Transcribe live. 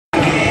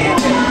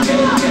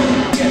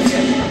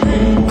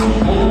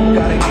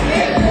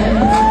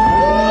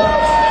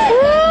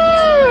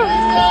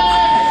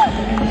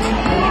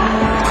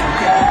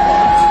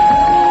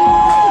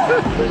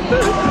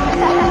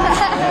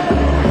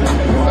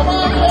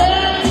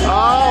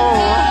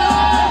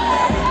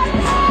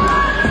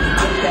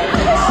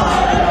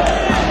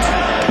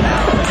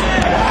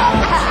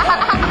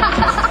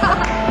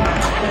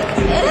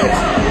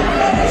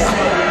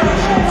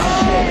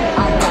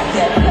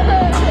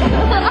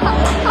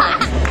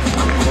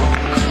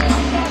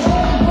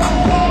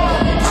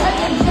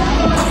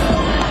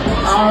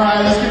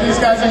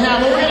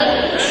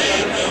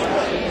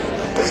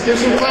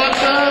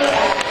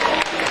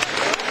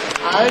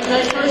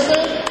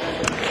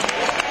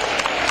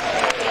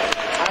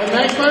And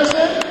next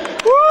person?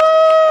 Woo!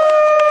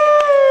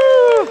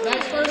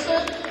 Next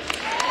person?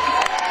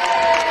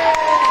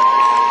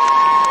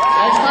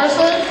 Next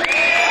person?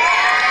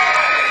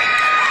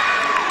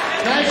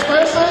 Next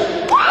person?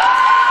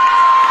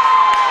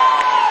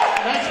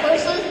 Next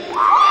person?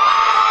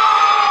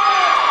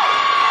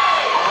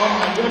 Oh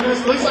my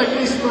goodness, looks like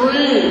these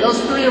three.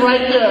 Those three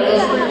right there.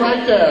 Those three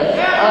right there.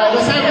 Alright,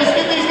 let's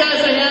give these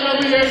guys a hand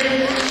over here.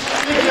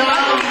 Good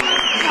job.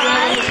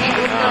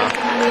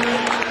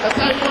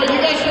 You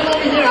guys come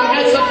over here.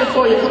 I got something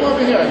for you. Come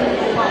over here.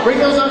 Bring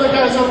those other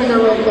guys over here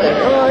real quick.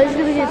 Oh, he's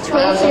gonna get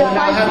trophy.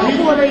 Now have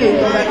you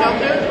three go back up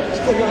there.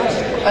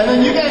 And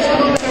then you guys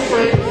come over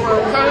here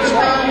for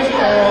encouragement,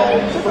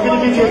 and we're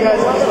gonna give you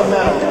guys a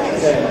medal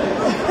today.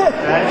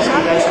 Alright, so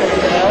you guys take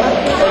the medal.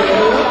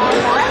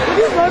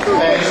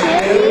 Thank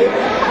you.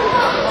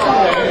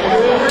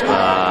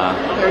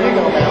 There you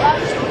go, man.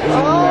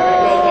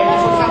 Thank you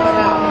for coming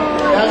out.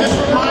 Now just a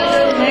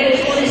reminder,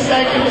 May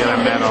 22nd is our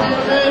big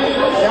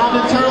tournament down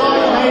in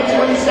Turlock, May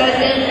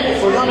 22nd.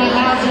 We're going to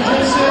have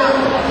jiu-jitsu.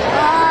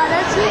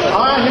 That's me.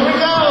 Alright, here we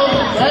go.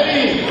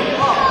 Ready?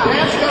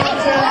 Dance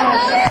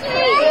contest.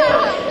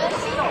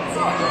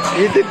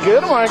 You did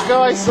good,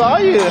 Marco. I saw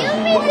you. You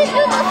made me do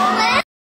the